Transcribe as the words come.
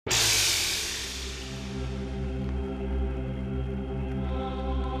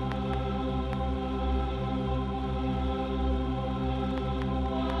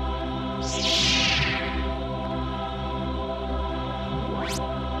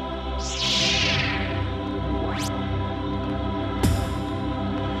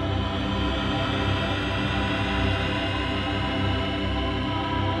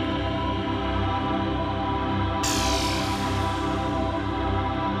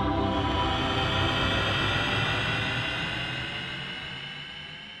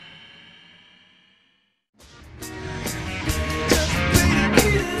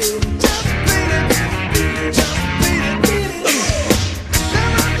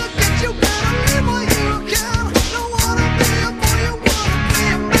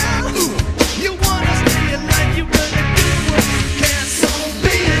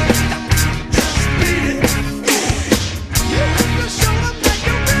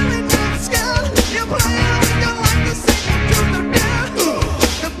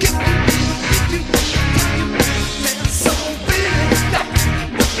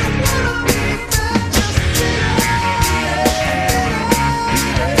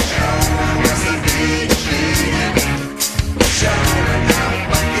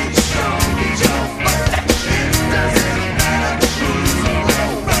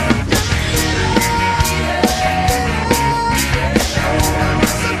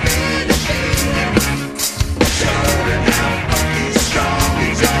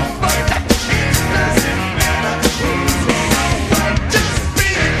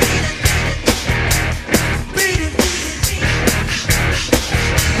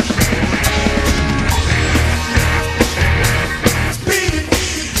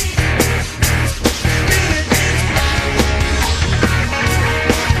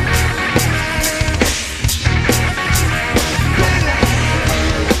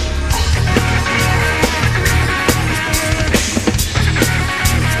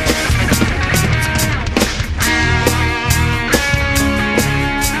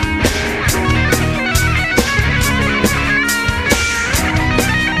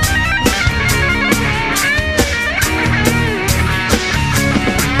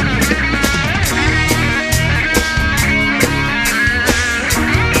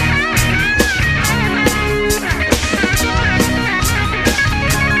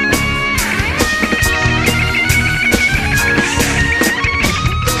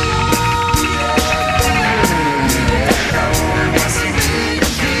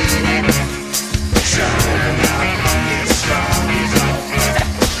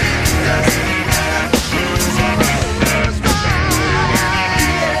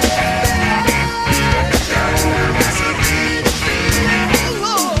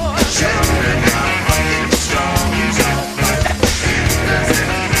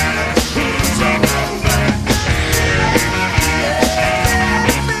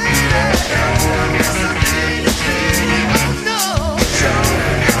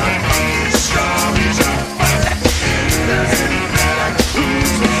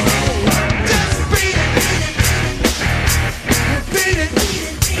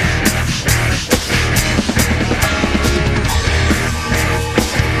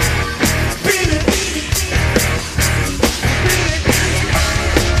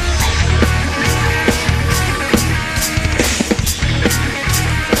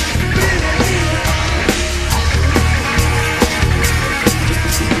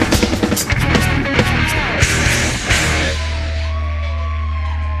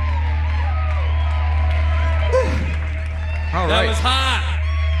That was hot.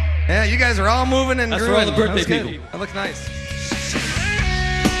 Yeah, you guys are all moving and That's grooving. for all the birthday That was good. people. That looks nice.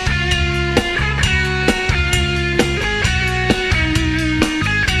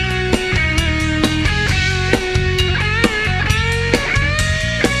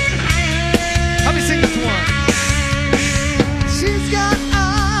 Help me sing this one. She's got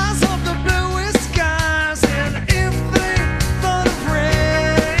eyes of the bluest skies, and if they thought of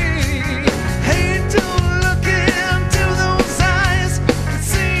rain, hate to look into those eyes and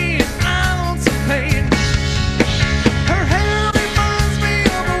see ounce of pain. Her hair reminds me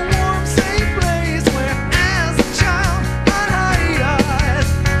of a warm, safe place where, as a child, I'd hide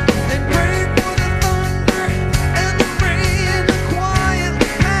and pray for the thunder and the rain to quietly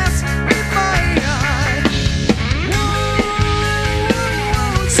pass me by.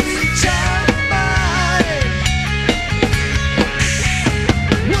 Whoa, sweet child of mine.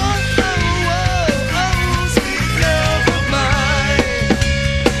 Whoa, sweet love of mine.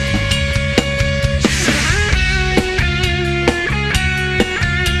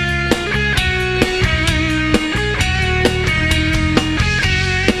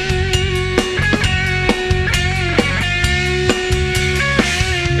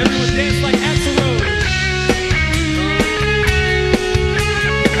 Everyone dance like Axl Rose.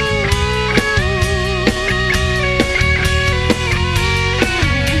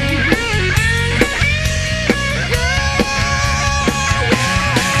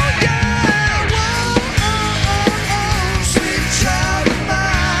 Sweet child of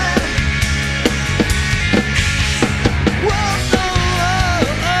mine.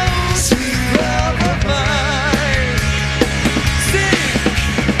 Whoa, sweet love of mine. Sing.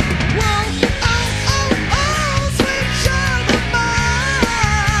 Whoa, sweet child of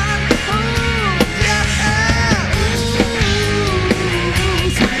mine. Yeah.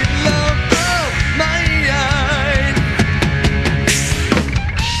 Sweet love of mine.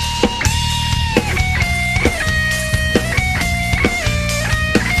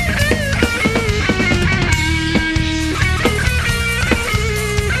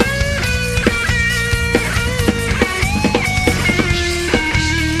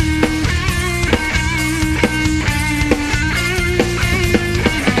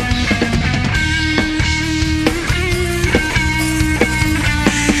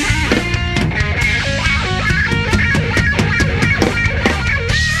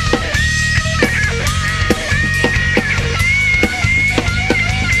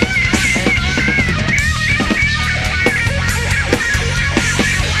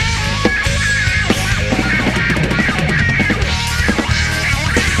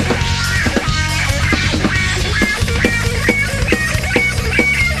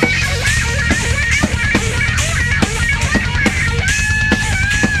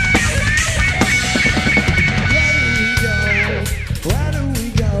 Where do we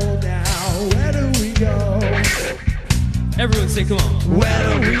go now? Where do we go? Everyone sing, come on. Where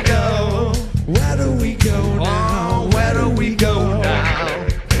do we go? Where do we go now? Where do we go now?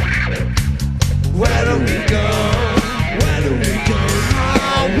 Where do we go? Where do we go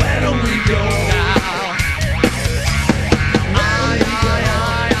now? Where do we go now? Where do we go now?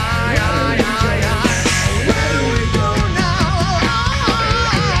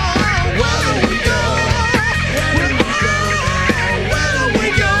 Where do we go? Where do we go now? Where do we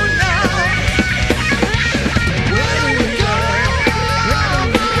go now? Where do we go?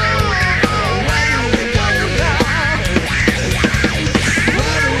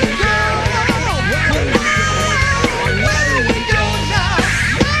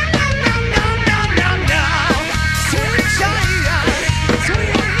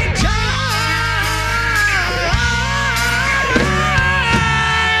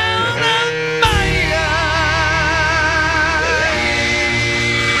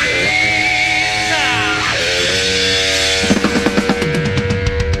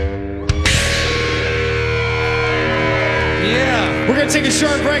 We're gonna take a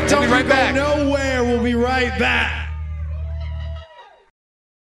short break. Don't We'll be right back. go nowhere. We'll be right back.